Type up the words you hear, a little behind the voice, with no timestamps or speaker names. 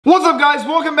What's up guys,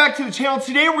 welcome back to the channel.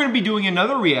 Today we're going to be doing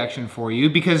another reaction for you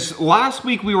because last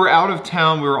week we were out of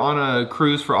town. We were on a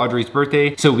cruise for Audrey's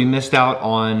birthday, so we missed out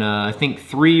on I think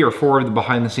 3 or 4 of the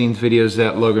behind the scenes videos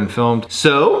that Logan filmed.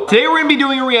 So today we're going to be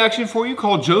doing a reaction for you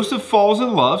called Joseph Falls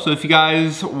in Love. So if you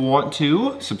guys want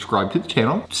to subscribe to the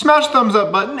channel, smash the thumbs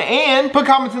up button and put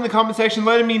comments in the comment section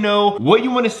letting me know what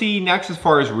you want to see next as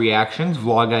far as reactions,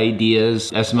 vlog ideas,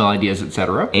 SML ideas,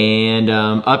 etc. And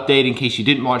update in case you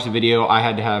didn't watch the video, I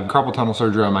had to have carpal tunnel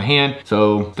surgery on my hand,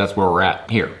 so that's where we're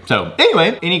at here. So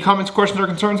anyway, any comments, questions, or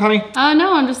concerns, honey?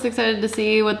 No, I'm just excited to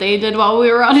see what they did while we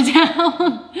were out of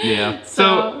town. Yeah.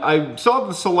 So I saw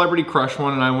the Celebrity Crush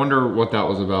one, and I wonder what that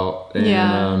was about.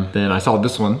 And then I saw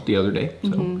this one the other day.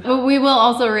 So. But we will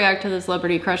also react to the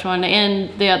Celebrity Crush one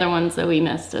and the other ones that we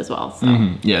missed as well. So.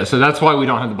 Yeah. So that's why we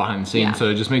don't have the behind the scenes. Yeah.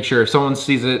 So just make sure if someone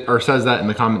sees it or says that in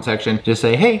the comment section, just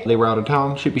say, hey, they were out of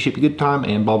town, shippy good time,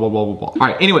 and blah blah blah blah blah. All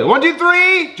right. Anyway, 1, 2,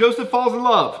 3. Joseph Falls in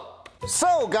Love.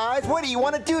 So guys, what do you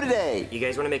want to do today? You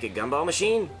guys want to make a gumball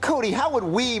machine? Cody, how would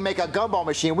we make a gumball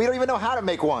machine? We don't even know how to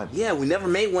make one. Yeah, we never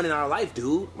made one in our life,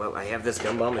 dude. Well, I have this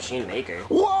gumball machine maker.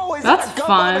 Whoa, is That's that a gumball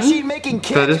fun. machine making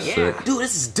kit? That is Yeah, sick. dude,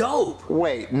 this is dope.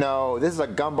 Wait, no, this is a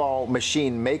gumball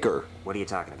machine maker. What are you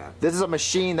talking about? This is a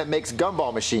machine that makes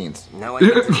gumball machines. No, I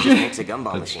think this just makes a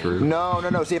gumball machine. True.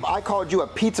 No. See, if I called you a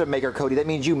pizza maker, Cody, that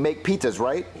means you make pizzas,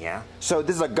 right? Yeah. So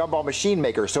this is a gumball machine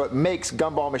maker, so it makes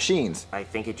gumball machines. I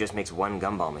think it just makes one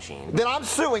gumball machine. Then I'm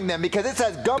suing them because it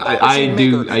says gumball I machine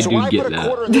do- maker. I so do when get I put that. a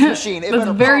quarter in this machine, it That's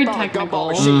better very pop out a technical. gumball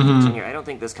machine. Junior, I don't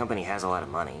think this company has a lot of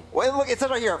money. Well, look, it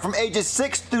says right here, from ages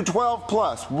 6 through 12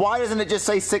 plus. Why doesn't it just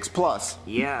say 6 plus?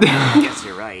 Yeah, I guess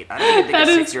you're right. I don't even think That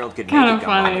a is 6-year-old could make a kinda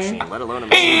gumball funny. machine, let alone a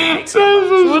machine that makes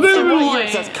gumball. What's the So right here it point?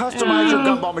 says customize your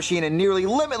gumball machine in nearly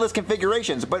limitless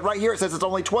configurations, but right here it says it's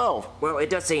only 12. Well, it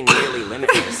does say nearly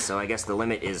limitless, so I guess the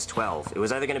limit is 12. It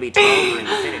was either going to be 12 or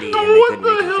infinity, and they couldn't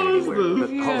make infinity work. But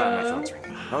hold on, my phone's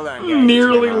ringing. Hold on, guys.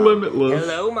 Nearly It's my mom. limitless.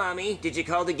 Hello, Mommy. Did you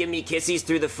call to give me kisses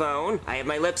through the phone? I have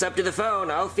my lips up to the phone.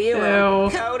 I'll feel Ew.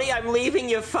 it. Cody, I'm leaving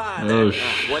your father. Oh,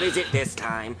 What is it this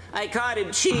time? I caught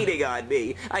him cheating on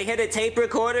me. I had a tape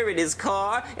recorder in his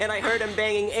car, and I heard him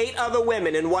banging 8 other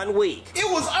women in 1 week.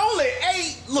 It was only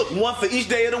 8. Look, 1 for each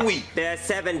day of the week. There are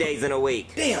 7 days in a week.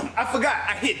 Damn, I forgot.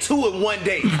 I hit 2 in 1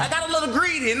 day. I got a little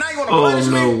greedy, and now you want to Oh, punish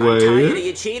no me? way. Tired of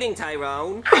you cheating,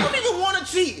 Tyrone. I don't even want to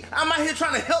cheat. I'm out here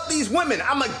trying to help these women.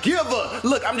 I'm a giver.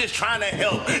 Look, I'm just trying to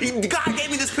help. God gave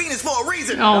me this penis for a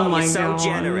reason. Oh my You're so god.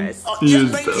 generous. You're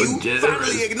Yes, thank so you. generous.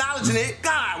 Finally acknowledging it.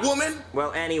 God, woman.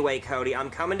 Well, anyway, Cody, I'm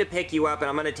coming to pick you up, and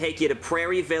I'm going to take you to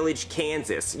Prairie Village,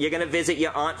 Kansas. You're going to visit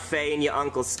your Aunt Faye and your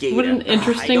Uncle Skeeter. What an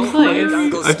interesting I don't like place.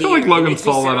 Uncle I feel like Skeeter. Logan He makes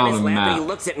me saw sit that on his the lap, map. and he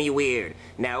looks at me weird.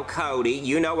 Now, Cody,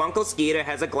 you know Uncle Skeeter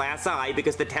has a glass eye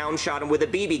because the town shot him with a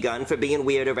BB gun for being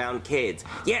weird around kids.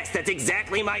 Yes, that's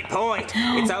exactly my point.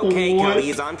 It's okay, What? Cody.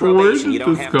 He's on Where probation. did You don't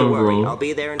this have to come worry. from? I'll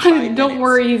be there in 5 minutes. Don't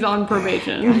worry, he's on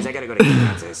probation. Guys, I gotta go to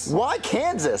Kansas. Why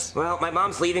Kansas? Well, my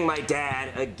mom's leaving my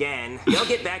dad again. They'll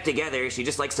get back together. She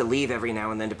just likes to leave every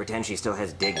now and then to pretend she still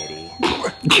has dignity.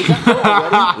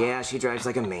 Yeah, she drives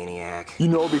like a maniac. You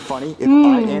know it would be funny if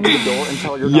I answer the door and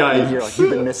tell her you're not in Yikes. here like you've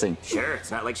been missing. Sure,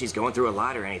 it's not like she's going through a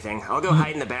lot or anything. I'll go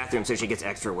hide in the bathroom so she gets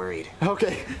extra worried.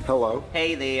 Okay, hello.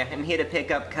 Hey there, I'm here to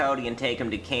pick up Cody and take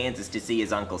him to Kansas to see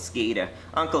his Uncle Skeeter.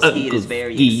 Uncle Skeeter's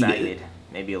very Skeeter. excited.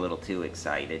 Maybe a little too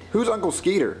excited. Who's Uncle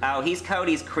Skeeter? Oh, he's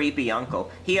Cody's creepy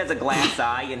uncle. He has a glass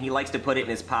eye, and he likes to put it in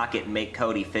his pocket and make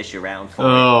Cody fish around for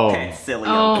Oh. it. That silly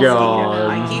Oh, Uncle God. Skeeter.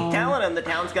 I keep telling him the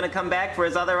town's gonna come back for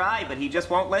his other eye, but he just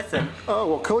won't listen. Oh,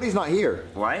 well, Cody's not here.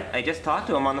 What? I just talked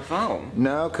to him on the phone.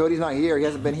 No, Cody's not here. He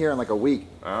hasn't been here in like a week.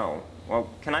 Oh. Well,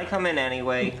 can I come in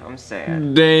anyway? I'm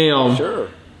sad. Damn. Sure.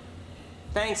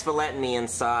 Thanks for letting me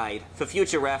inside. For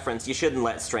future reference, you shouldn't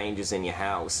let strangers in your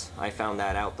house. I found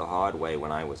that out the hard way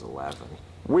when I was 11.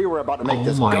 We were about to make Oh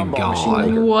this my gumball God.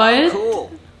 machine maker. What?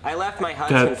 Cool. I left my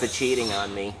husband for That's- cheating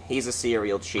on me. He's a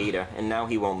serial cheater, and now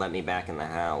he won't let me back in the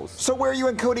house. So where are you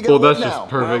and Cody Well, gonna live that's now? just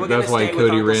perfect. Well, we're That's gonna why stay with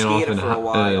Cody Uncle ran off Skeeter and, for a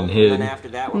while, and and hid. then after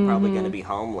that, we're probably gonna be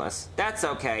homeless. That's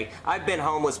okay. I've been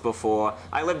homeless before.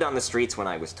 I lived on the streets when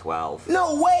I was 12.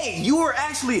 No way. You were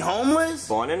actually homeless?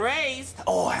 Born and raised.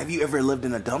 Oh, have you ever lived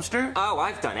in a dumpster? Oh,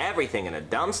 I've done everything in a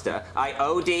dumpster. I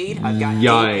OD'd, I've got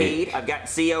Yikes. DP'd, I've got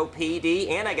COPD,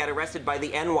 and I got arrested by the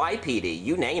NYPD.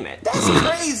 You name it. That's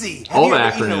crazy. Have All you the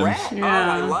ever eaten eating a M&Ms. rat? Yeah.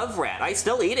 Oh, I love rat. I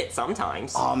still eat it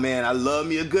sometimes. Oh man, I love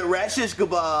me a good rat shish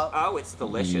kebab. Oh, it's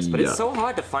delicious, but it's so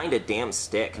hard to find a damn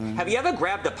stick. Have you ever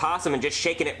grabbed a possum and just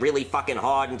shaken it really fucking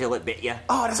hard until it bit you?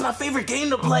 Oh, that's my favorite game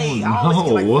to play. Oh, I always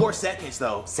get like no. 4 seconds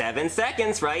though. 7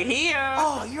 seconds right here.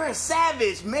 Oh, you're a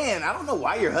savage, man. I don't know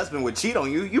why your husband would cheat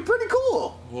on you. You're pretty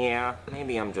cool. Yeah,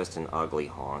 maybe I'm just an ugly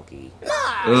honky. Nah,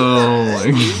 Oh my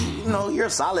you know, you're a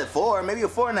solid 4, maybe a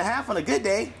 4.5 on a good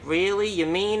day. Really? You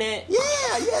mean it?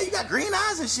 Yeah, you got green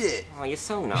eyes and shit. Oh, you're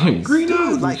so nice. Green eyes Dude,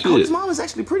 and like shit. Cody's mom is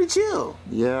actually pretty chill.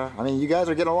 Yeah, I mean, you guys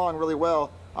are getting along really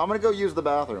well. I'm gonna go use the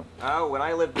bathroom. Oh, when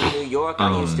I lived in New York,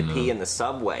 I used to pee in the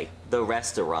subway, the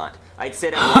restaurant. I'd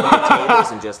sit at one of the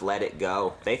tables and just let it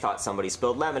go. They thought somebody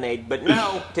spilled lemonade, but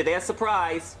no, to their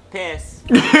surprise, piss.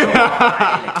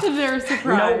 They're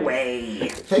surprised. No way.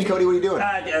 Hey, Cody, what are you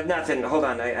doing? Nothing. Hold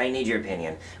on, I need your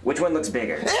opinion. Which one looks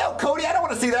bigger? Ew, Cody, I don't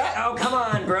want to see that. Oh, come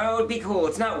on, bro. Be cool.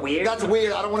 It's not weird. That's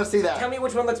weird. I don't want to see that. Tell me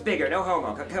which one looks bigger. No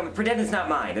homo. Come, pretend it's not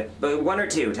mine. But 1 or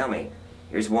 2. Tell me.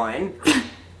 Here's 1.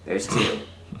 There's 2.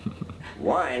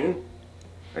 1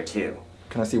 or 2.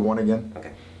 Can I see 1 again?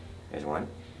 Okay. There's 1.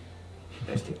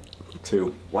 There's 2.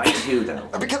 2. Why 2 though?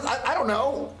 Because I don't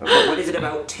know. Okay, what is it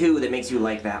about 2 that makes you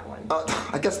like that one?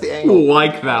 I guess the angle.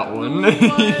 Like that one. You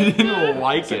didn't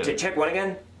like So, it. check 1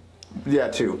 again. Yeah,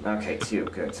 2. Okay, 2.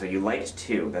 Good. So you liked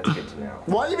 2. That's good to know.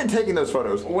 Why are you even taking those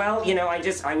photos? Well, you know, I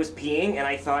was peeing and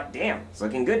I thought, damn, it's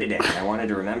looking good today. And I wanted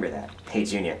to remember that. Hey,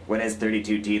 Junior, what has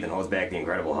 32 teeth and holds back the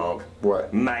Incredible Hulk?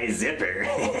 What? My zipper.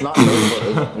 Not those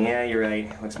photos. Yeah, you're right.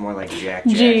 Looks more like Jack.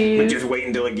 Jeez. But just wait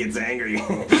until it gets angry.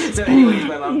 So anyways,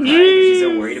 my mom cried because she's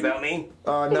so worried about me.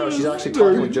 No, she's actually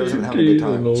talking with Joseph and having a good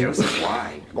time. Joseph,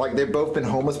 why? Like, they've both been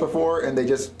homeless before, and they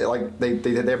just, like,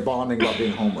 they're bonding about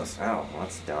being homeless. Oh, well,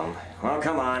 that's dumb. Well,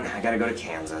 come on. I gotta go to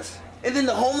Kansas. And then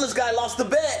the homeless guy lost the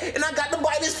bet, and I got to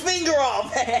bite his finger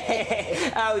off.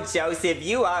 Oh, Joseph,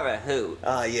 you are a hoot.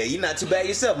 Yeah, you're not too bad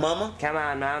yourself, mama. Come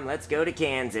on, Mom, let's go to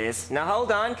Kansas. Now,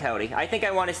 hold on, Cody. I think I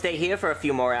want to stay here for a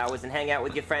few more hours and hang out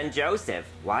with your friend Joseph.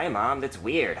 Why, Mom? That's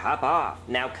weird. Hop off.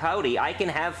 Now, Cody, I can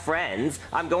have friends.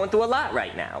 I'm going through a lot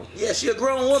right now. Yeah, she a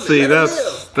grown woman. See, Let her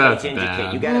that's live. Hey, Ginger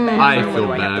Kid, you bad. got a bad I phone, feel or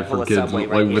do I have to bad pull for a kids subway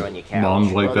like right here with on your couch?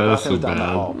 moms like Well, the that. So bathroom's down the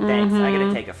bad. hall. Thanks. I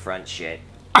gotta take a front shit.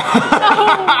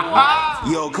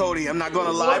 Yo, Cody, I'm not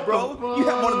gonna lie, bro. the You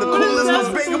have one of the What is coolest,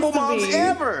 that most bangable supposed to moms be?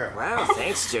 ever. Wow,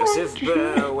 thanks, Joseph.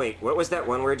 But wait, what was that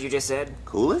one word you just said?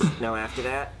 Coolest? No, after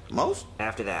that? Most?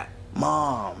 After that.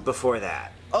 Mom. Before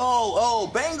that.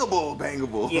 Oh,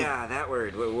 bangable. Yeah, that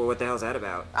word. What the hell's that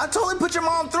about? I totally put your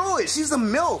mom through it. She's a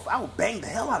MILF. I would bang the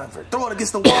hell out of her. Throw it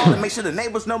against the wall and make sure the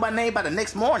neighbors know my name by the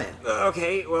next morning.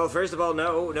 Okay, well, first of all,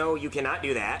 no, you cannot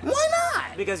do that. Why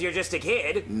not? Because you're just a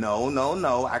kid. No.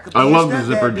 I could be I your love the stepdad,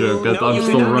 zipper dude. joke. That's, No, I'm you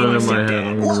still cannot be running in my my head. stepdad.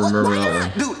 I'm gonna remember Why that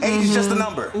not? one. Dude, age is just a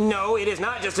number. No, it is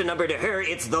not just a number to her,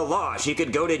 it's the law. She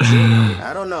could go to jail.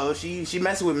 I don't know. She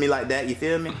messing with me like that. You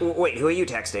feel me? Wait, who are you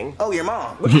texting? Oh, your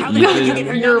mom. How the hell did you get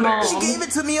her Your number? mom. She gave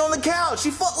it to me on the couch.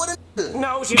 She fucked with a nigga.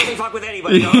 No, she doesn't fuck with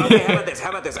anybody. No, okay, how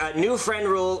about this? New friend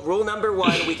rule. Rule number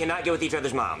 1, we cannot get with each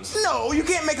other's moms. No, you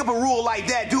can't make up a rule like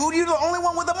that, dude. You're the only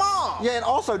one with a mom. Yeah, and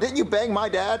also, didn't you bang my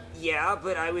dad? Yeah,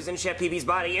 but I was in Chef Peepee's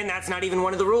body, and that's not even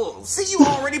one of the rules. See, you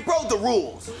already broke the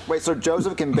rules. Wait, so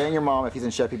Joseph can bang your mom if he's in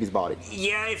Chef Peepee's body?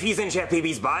 Yeah, if he's in Chef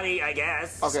Peepee's body, I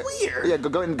guess. Okay. weird. Yeah,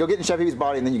 go get in Chef Peepee's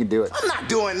body and then you can do it. I'm not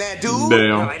doing that, dude. No,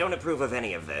 Damn. I don't approve of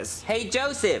any of this. Hey,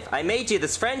 Joseph, I made you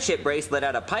this friendship bracelet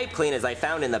out of pipe cleaners I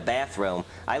found in the bathroom.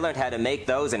 I learned how to make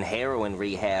those in heroin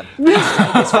rehab. I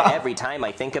strike this for every time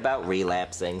I think about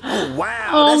relapsing. Wow,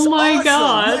 Oh that's my awesome.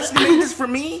 God. You made this for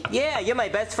me? Yeah, you're my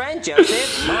best friend,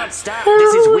 Joseph. Mom, stop.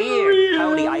 This is weird.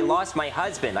 Cody, I lost my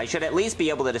husband. I should at least be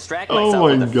able to distract myself Oh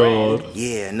my with a friend. god.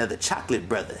 Yeah, another chocolate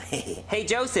brother. Hey,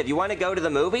 Joseph, you want to go to the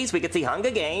movies? We could see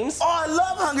Hunger Games. Oh, I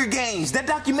love Hunger Games. That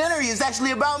documentary is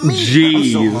actually about me.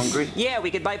 Jeez. I'm so hungry. Yeah,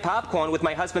 we could buy popcorn with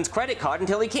my husband's credit card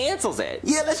until he cancels it.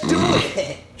 Yeah, let's do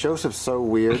it. Joseph's so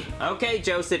weird. Okay,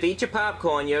 Joseph, eat your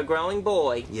popcorn. You're a growing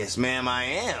boy. Yes, ma'am, I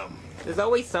am. There's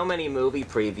always so many movie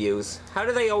previews. How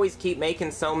do they always keep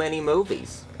making so many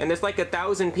movies? And there's like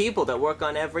 1,000 people that work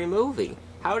on every movie.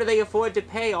 How do they afford to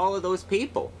pay all of those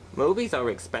people? Movies are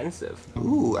expensive.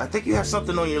 Ooh, I think you have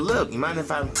something on your lip. You mind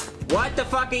if I... What the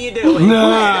fuck are you doing?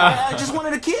 I just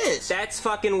wanted a kiss. That's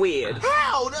fucking weird.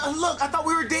 How? Look, I thought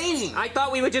we were dating. I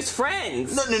thought we were just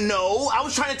friends. No. I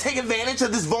was trying to take advantage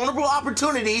of this vulnerable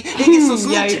opportunity and get some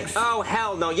smooches. Yikes. Oh,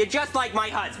 hell no. You're just like my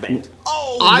husband.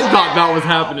 Oh, I wow. thought that was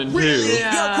happening Really? too.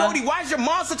 Yeah. Yo, Cody, why is your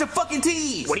mom such a fucking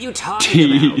tease? What are you talking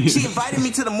about? She invited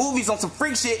me to the movies on some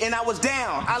freak shit and I was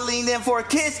down. I leaned in for a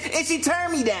kiss and she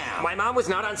turned me down. My mom was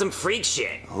not on some freak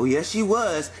shit. Oh, yes, she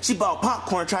was. She bought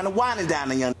popcorn trying to wine and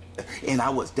down a young. And I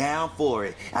was down for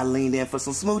it. I leaned in for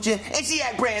some smooching, and she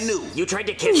act brand new. You tried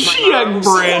to kiss my She mom? act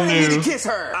brand I new. need to kiss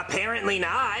her. Apparently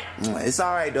not. It's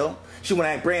alright though. She wanna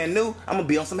act brand new, I'm gonna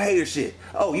be on some hater shit.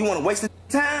 Oh, you wanna waste the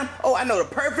time? Oh, I know the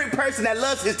perfect person that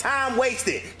loves his time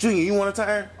wasted. Junior, you wanna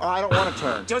turn? Oh, I don't want to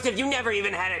turn. Joseph, you never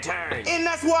even had a turn. And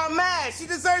that's why I'm mad. She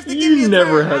deserves to You give me a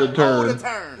never turn. had a I owe turn. the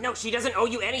turn. No, she doesn't owe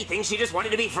you anything. She just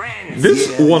wanted to be friends.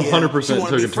 This Yeah, 100% She wanted took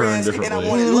to a be turn friends, differently. And I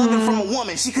wanted loving from a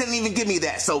woman. She couldn't even give me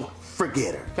that, so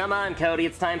forget her. Come on, Cody.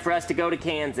 It's time for us to go to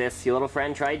Kansas. Your little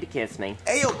friend tried to kiss me.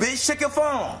 Hey, yo, bitch, check your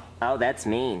phone. Oh, that's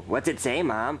mean. What's it say,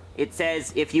 Mom? It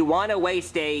says, if you want to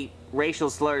waste a racial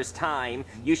slur's time,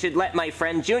 you should let my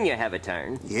friend Junior have a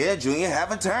turn. Yeah, Junior,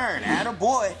 have a turn. Atta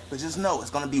boy. But just know, it's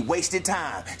gonna be wasted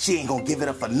time. She ain't gonna give it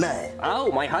up for nothing.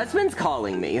 Oh, my husband's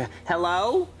calling me.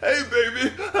 Hello? Hey,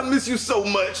 baby, I miss you so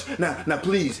much. Now,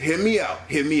 please, hear me out.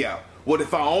 Hear me out. What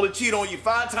if I only cheat on you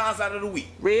 5 times out of the week?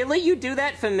 Really? You do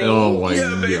that for me? Oh my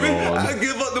Yeah, baby. god. I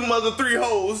give up the mother 3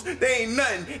 hoes. They ain't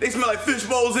nothing. They smell like fish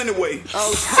bowls anyway.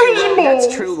 Oh, Tyler,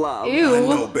 that's true love. Ew. I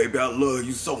know, baby. I love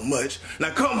you so much. Now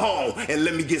come home and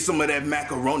let me get some of that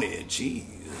macaroni and cheese.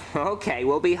 Okay,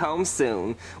 we'll be home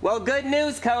soon. Well, good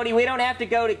news, Cody. We don't have to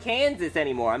go to Kansas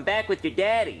anymore. I'm back with your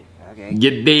daddy. Okay.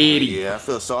 Get daddy. Yeah, I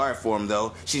feel sorry for him,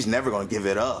 though. She's never gonna give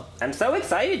it up. I'm so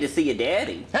excited to see your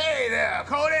daddy. Hey there,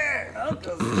 Cody! Look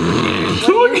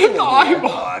at the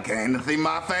eyeball. Oh, I came to see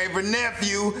my favorite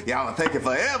nephew. Y'all are taking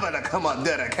forever to come up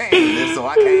there to Kansas, so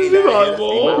I came down here to see my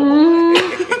boy.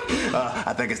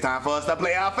 I think it's time for us to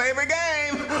play our favorite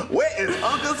game. Where is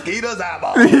Uncle Skeeter's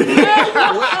eyeball? Where is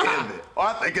it? Oh,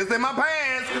 I think it's in my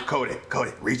pants.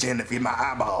 Cody, reach in to feed my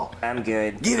eyeball. I'm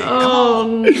good. Get it. Oh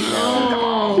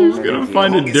no. He's gonna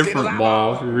find a different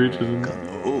ball if he reaches in.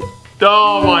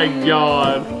 Oh my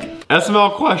god.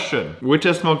 SML question. Which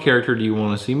SML character do you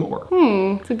want to see more?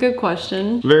 It's a good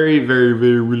question. Very, very,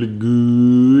 very, really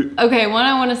good. Okay, one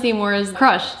I want to see more is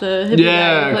Crush, the hippie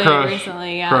guy who played Crush.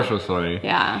 recently. Yeah. Crush was funny.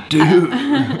 Yeah.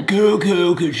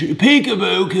 Coco Kachu.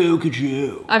 Peekaboo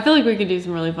Coco. I feel like we could do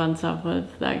some really fun stuff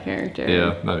with that character.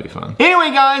 Yeah, that'd be fun.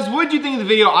 Anyway, guys, what did you think of the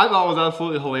video? I thought it was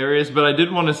absolutely hilarious, but I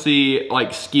did want to see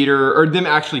like Skeeter or them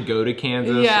actually go to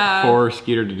Kansas for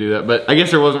Skeeter to do that. But I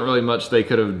guess there wasn't really much they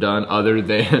could have done other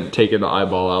than taking the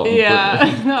eyeball out. And Yeah,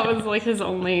 that was like his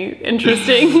only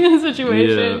interesting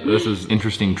situation. Yeah, this is an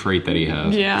interesting trait that he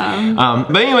has. Yeah.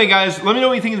 But anyway, guys, let me know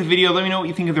what you think of the video. Let me know what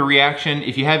you think of the reaction.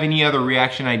 If you have any other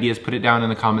reaction ideas, put it down in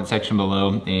the comment section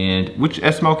below. And which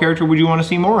SML character would you want to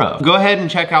see more of? Go ahead and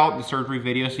check out the surgery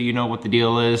video so you know what the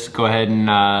deal is. Go ahead and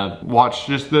watch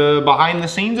just the behind the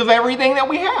scenes of everything that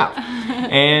we have.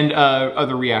 And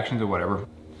other reactions or whatever.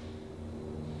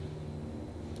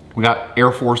 We got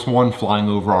Air Force One flying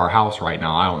over our house right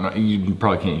now. I don't know, you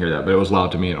probably can't hear that, but it was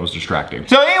loud to me and it was distracting.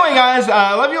 So anyway, guys,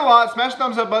 love you a lot. Smash the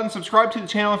thumbs up button, subscribe to the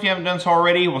channel if you haven't done so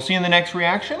already. We'll see you in the next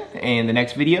reaction and the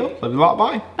next video. Love you a lot,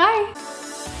 bye. Bye.